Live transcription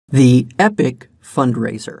The Epic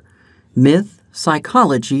Fundraiser, Myth,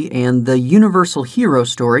 Psychology, and the Universal Hero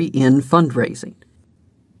Story in Fundraising.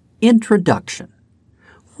 Introduction.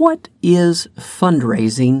 What is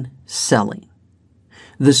fundraising selling?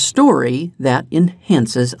 The story that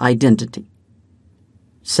enhances identity.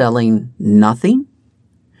 Selling nothing?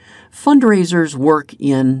 Fundraisers work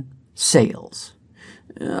in sales.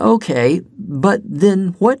 Okay, but then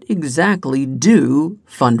what exactly do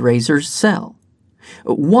fundraisers sell?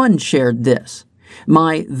 One shared this.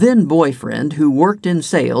 My then-boyfriend, who worked in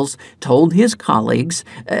sales, told his colleagues,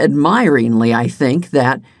 admiringly I think,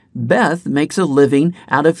 that Beth makes a living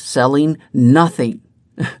out of selling nothing.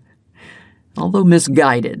 Although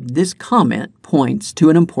misguided, this comment points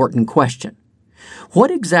to an important question.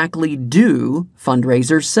 What exactly do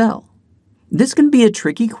fundraisers sell? This can be a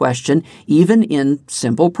tricky question even in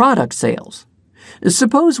simple product sales.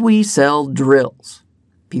 Suppose we sell drills.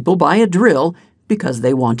 People buy a drill because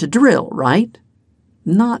they want to drill, right?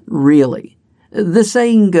 Not really. The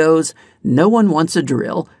saying goes, no one wants a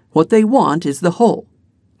drill, what they want is the hole.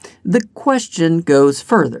 The question goes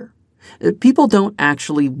further. People don't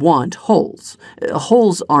actually want holes.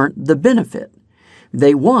 Holes aren't the benefit.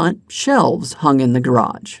 They want shelves hung in the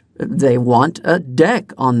garage. They want a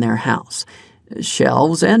deck on their house.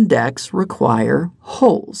 Shelves and decks require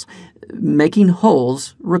holes. Making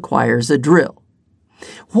holes requires a drill.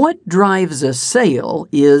 What drives a sale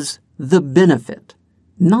is the benefit,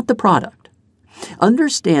 not the product.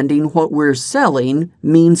 Understanding what we're selling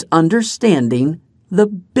means understanding the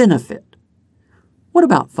benefit. What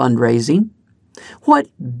about fundraising? What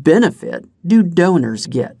benefit do donors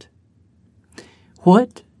get?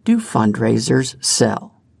 What do fundraisers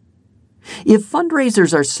sell? If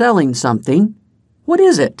fundraisers are selling something, what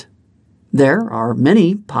is it? There are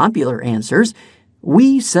many popular answers.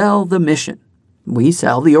 We sell the mission. We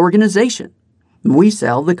sell the organization. We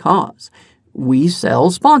sell the cause. We sell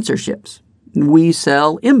sponsorships. We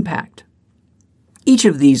sell impact. Each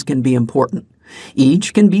of these can be important.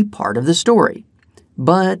 Each can be part of the story.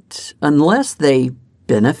 But unless they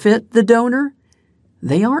benefit the donor,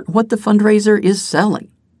 they aren't what the fundraiser is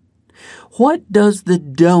selling. What does the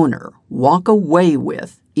donor walk away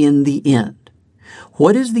with in the end?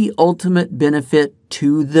 What is the ultimate benefit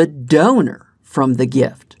to the donor from the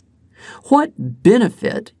gift? What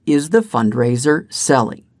benefit is the fundraiser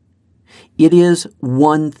selling? It is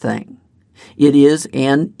one thing. It is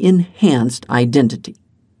an enhanced identity.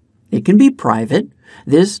 It can be private.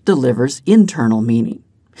 This delivers internal meaning.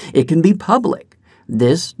 It can be public.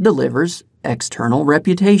 This delivers external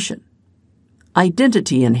reputation.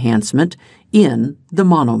 Identity enhancement in the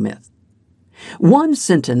monomyth. One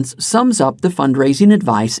sentence sums up the fundraising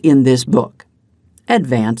advice in this book.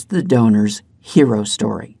 Advance the donor's hero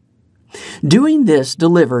story. Doing this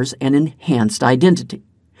delivers an enhanced identity.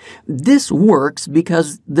 This works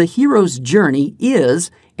because the hero's journey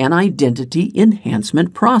is an identity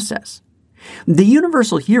enhancement process. The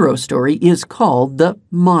universal hero story is called the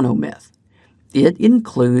monomyth. It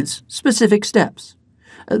includes specific steps.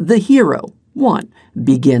 The hero, 1,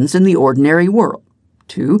 begins in the ordinary world.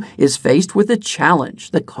 2, is faced with a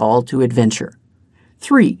challenge, the call to adventure.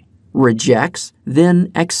 3, rejects, then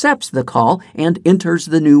accepts the call and enters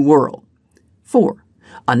the new world. 4,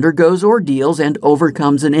 undergoes ordeals and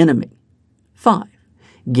overcomes an enemy. 5,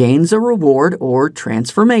 gains a reward or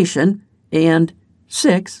transformation. And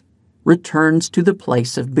 6, returns to the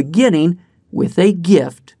place of beginning with a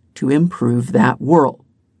gift to improve that world.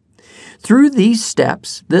 Through these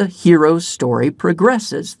steps, the hero's story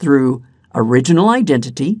progresses through original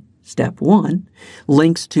identity, step 1,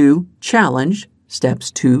 links to challenge,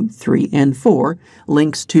 steps 2, 3, and 4,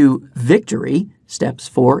 links to victory, steps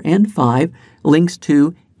 4 and 5, links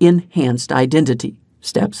to enhanced identity,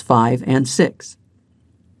 steps 5 and 6.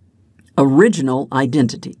 Original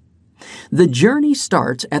identity. The journey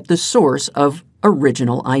starts at the source of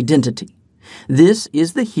original identity. This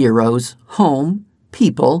is the hero's home,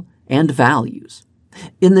 people, and values.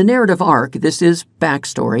 In the narrative arc, this is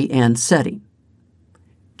backstory and setting.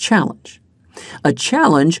 Challenge. A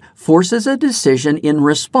challenge forces a decision in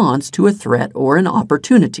response to a threat or an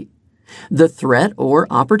opportunity. The threat or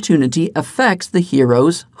opportunity affects the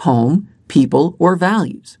hero's home, people, or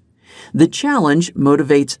values. The challenge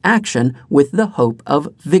motivates action with the hope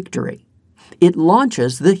of victory. It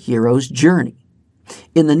launches the hero's journey.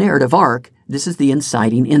 In the narrative arc, this is the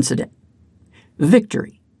inciting incident.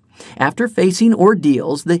 Victory. After facing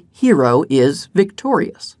ordeals, the hero is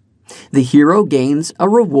victorious. The hero gains a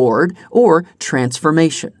reward or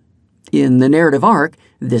transformation. In the narrative arc,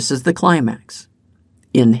 this is the climax.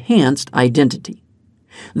 Enhanced identity.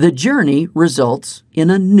 The journey results in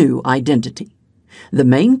a new identity. The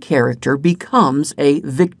main character becomes a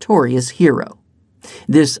victorious hero.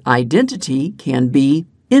 This identity can be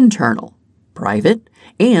internal, private,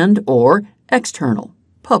 and/or external,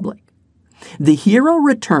 public. The hero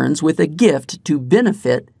returns with a gift to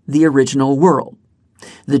benefit the original world.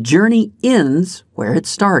 The journey ends where it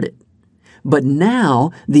started. But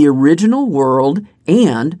now the original world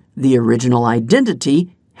and the original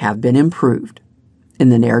identity have been improved. In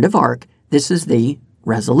the narrative arc, this is the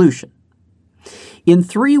resolution. In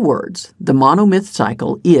 3 words, the monomyth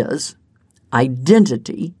cycle is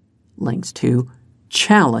identity, links to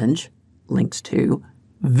challenge, links to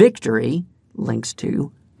victory, links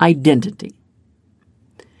to identity.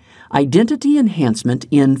 Identity enhancement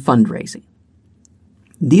in fundraising.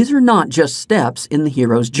 These are not just steps in the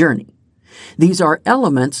hero's journey. These are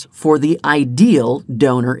elements for the ideal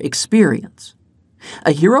donor experience.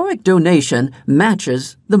 A heroic donation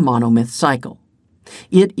matches the monomyth cycle.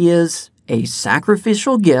 It is a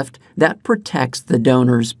sacrificial gift that protects the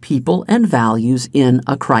donor's people and values in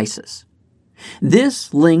a crisis.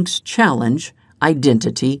 This links challenge,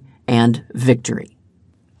 identity, and victory.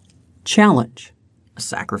 Challenge, a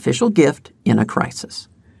sacrificial gift in a crisis.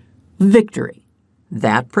 Victory,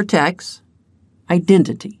 that protects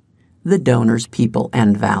identity, the donor's people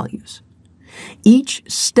and values. Each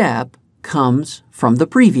step comes from the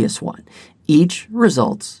previous one. Each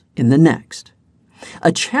results in the next.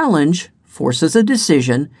 A challenge forces a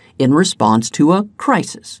decision in response to a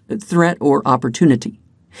crisis, threat, or opportunity.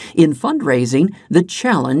 In fundraising, the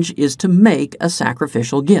challenge is to make a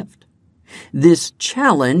sacrificial gift. This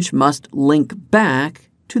challenge must link back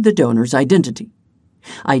to the donor's identity.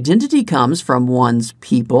 Identity comes from one's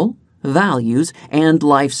people, values, and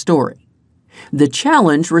life story. The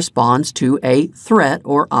challenge responds to a threat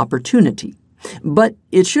or opportunity, but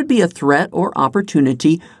it should be a threat or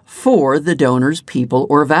opportunity for the donor's people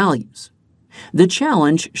or values. The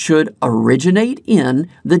challenge should originate in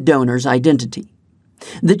the donor's identity.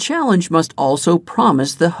 The challenge must also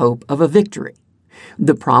promise the hope of a victory.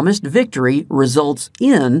 The promised victory results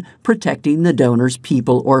in protecting the donor's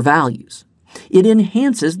people or values. It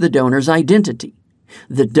enhances the donor's identity.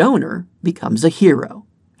 The donor becomes a hero.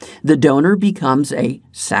 The donor becomes a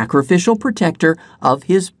sacrificial protector of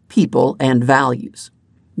his people and values.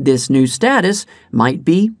 This new status might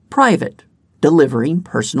be private, delivering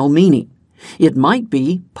personal meaning. It might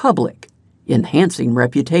be public, enhancing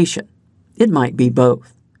reputation. It might be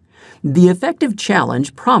both. The effective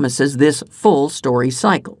challenge promises this full story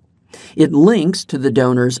cycle. It links to the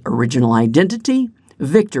donor's original identity,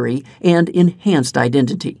 victory, and enhanced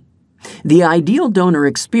identity. The ideal donor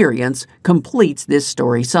experience completes this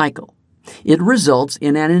story cycle. It results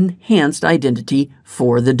in an enhanced identity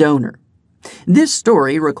for the donor. This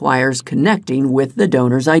story requires connecting with the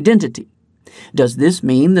donor's identity. Does this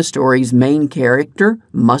mean the story's main character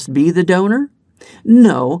must be the donor?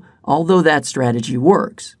 No, although that strategy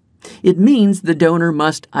works. It means the donor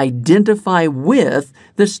must identify with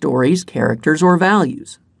the story's characters or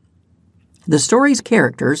values. The story's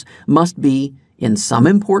characters must be, in some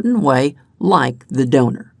important way, like the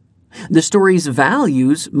donor. The story's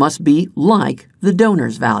values must be like the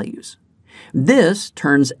donor's values. This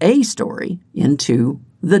turns a story into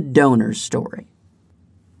the donor's story.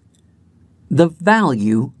 The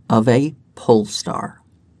value of a pole star.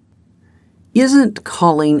 Isn't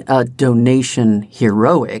calling a donation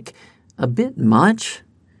heroic a bit much?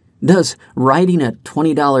 Does writing a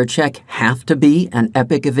 $20 check have to be an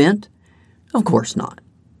epic event? Of course not.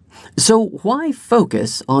 So why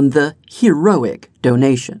focus on the heroic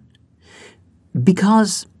donation?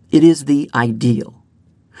 Because it is the ideal.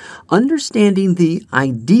 Understanding the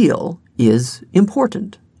ideal is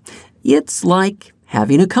important. It's like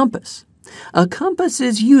having a compass. A compass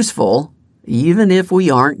is useful even if we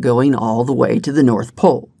aren't going all the way to the North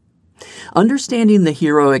Pole. Understanding the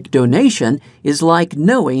heroic donation is like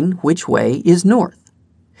knowing which way is north.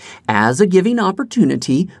 As a giving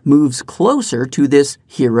opportunity moves closer to this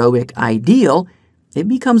heroic ideal, it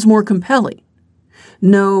becomes more compelling.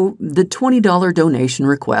 No, the $20 donation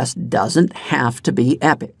request doesn't have to be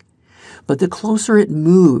epic. But the closer it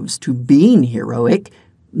moves to being heroic,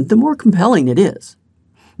 the more compelling it is.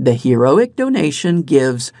 The heroic donation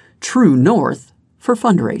gives true north for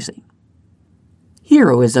fundraising.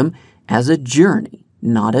 Heroism as a journey,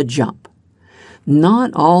 not a jump.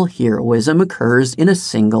 Not all heroism occurs in a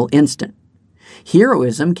single instant.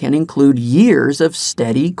 Heroism can include years of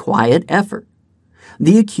steady, quiet effort.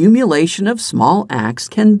 The accumulation of small acts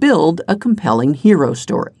can build a compelling hero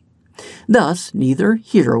story. Thus, neither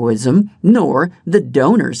heroism nor the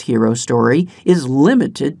donor's hero story is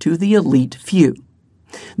limited to the elite few.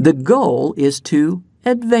 The goal is to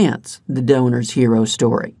advance the donor's hero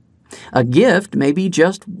story. A gift may be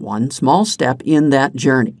just one small step in that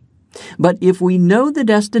journey. But if we know the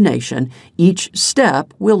destination, each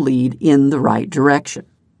step will lead in the right direction.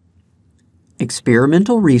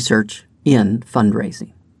 Experimental research in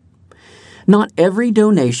fundraising. Not every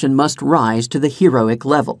donation must rise to the heroic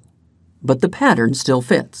level, but the pattern still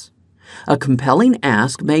fits. A compelling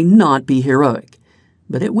ask may not be heroic,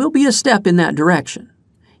 but it will be a step in that direction.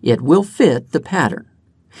 It will fit the pattern.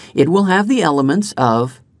 It will have the elements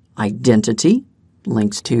of identity,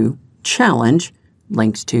 links to challenge,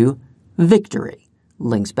 links to victory,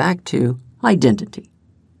 links back to identity.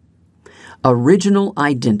 Original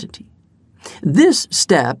identity. This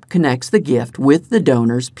step connects the gift with the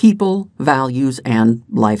donor's people, values, and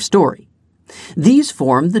life story. These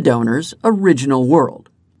form the donor's original world.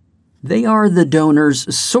 They are the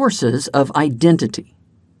donor's sources of identity.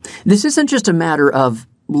 This isn't just a matter of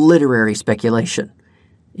literary speculation.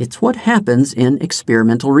 It's what happens in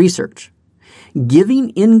experimental research. Giving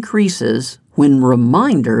increases when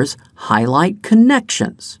reminders highlight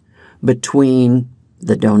connections between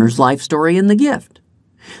the donor's life story and the gift,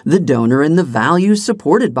 the donor and the values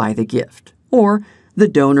supported by the gift, or the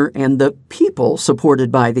donor and the people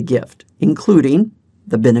supported by the gift, including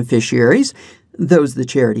the beneficiaries, those the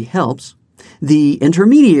charity helps, the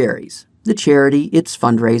intermediaries, the charity, its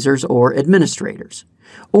fundraisers or administrators,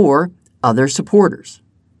 or other supporters,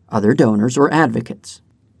 other donors or advocates.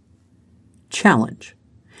 Challenge.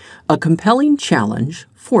 A compelling challenge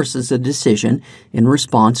forces a decision in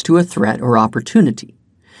response to a threat or opportunity.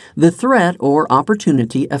 The threat or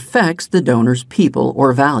opportunity affects the donor's people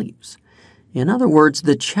or values. In other words,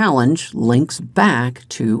 the challenge links back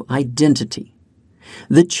to identity.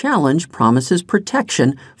 The challenge promises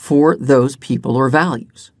protection for those people or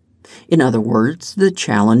values. In other words, the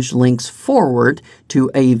challenge links forward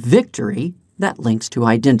to a victory that links to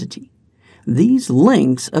identity. These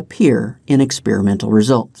links appear in experimental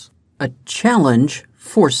results. A challenge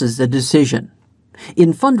forces a decision.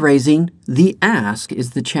 In fundraising, the ask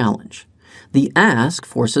is the challenge. The ask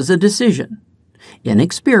forces a decision. In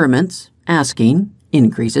experiments, asking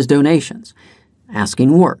increases donations.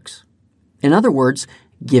 Asking works. In other words,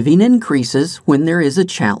 giving increases when there is a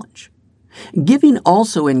challenge. Giving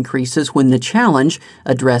also increases when the challenge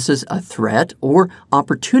addresses a threat or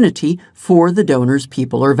opportunity for the donor's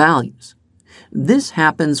people or values. This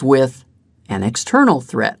happens with an external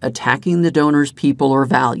threat attacking the donor's people or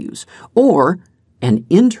values, or an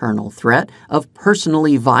internal threat of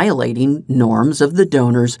personally violating norms of the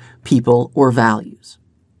donor's people or values.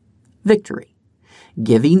 Victory.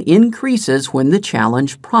 Giving increases when the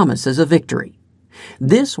challenge promises a victory.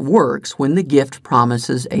 This works when the gift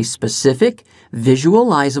promises a specific,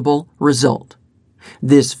 visualizable result.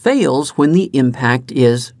 This fails when the impact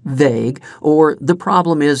is vague or the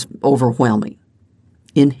problem is overwhelming.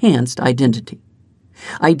 Enhanced identity.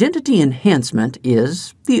 Identity enhancement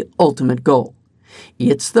is the ultimate goal.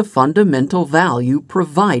 It's the fundamental value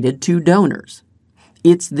provided to donors.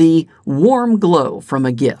 It's the warm glow from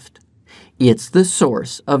a gift. It's the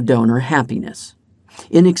source of donor happiness.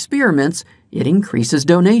 In experiments, it increases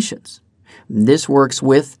donations. This works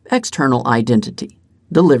with external identity,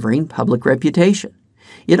 delivering public reputation.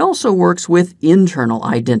 It also works with internal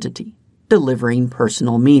identity, delivering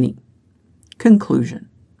personal meaning. Conclusion.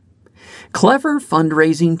 Clever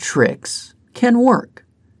fundraising tricks can work,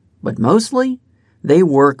 but mostly they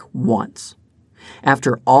work once.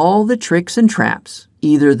 After all the tricks and traps,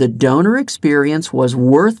 either the donor experience was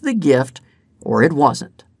worth the gift or it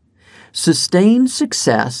wasn't. Sustained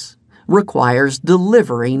success requires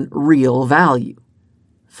delivering real value.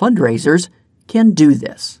 Fundraisers can do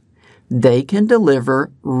this. They can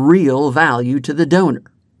deliver real value to the donor.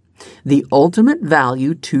 The ultimate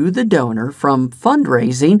value to the donor from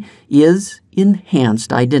fundraising is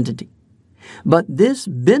enhanced identity. But this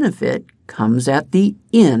benefit comes at the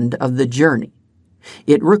end of the journey.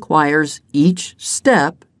 It requires each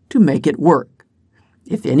step to make it work.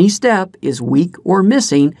 If any step is weak or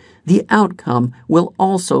missing, the outcome will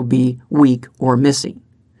also be weak or missing.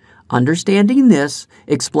 Understanding this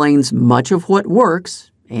explains much of what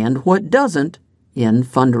works and what doesn't in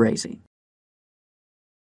fundraising.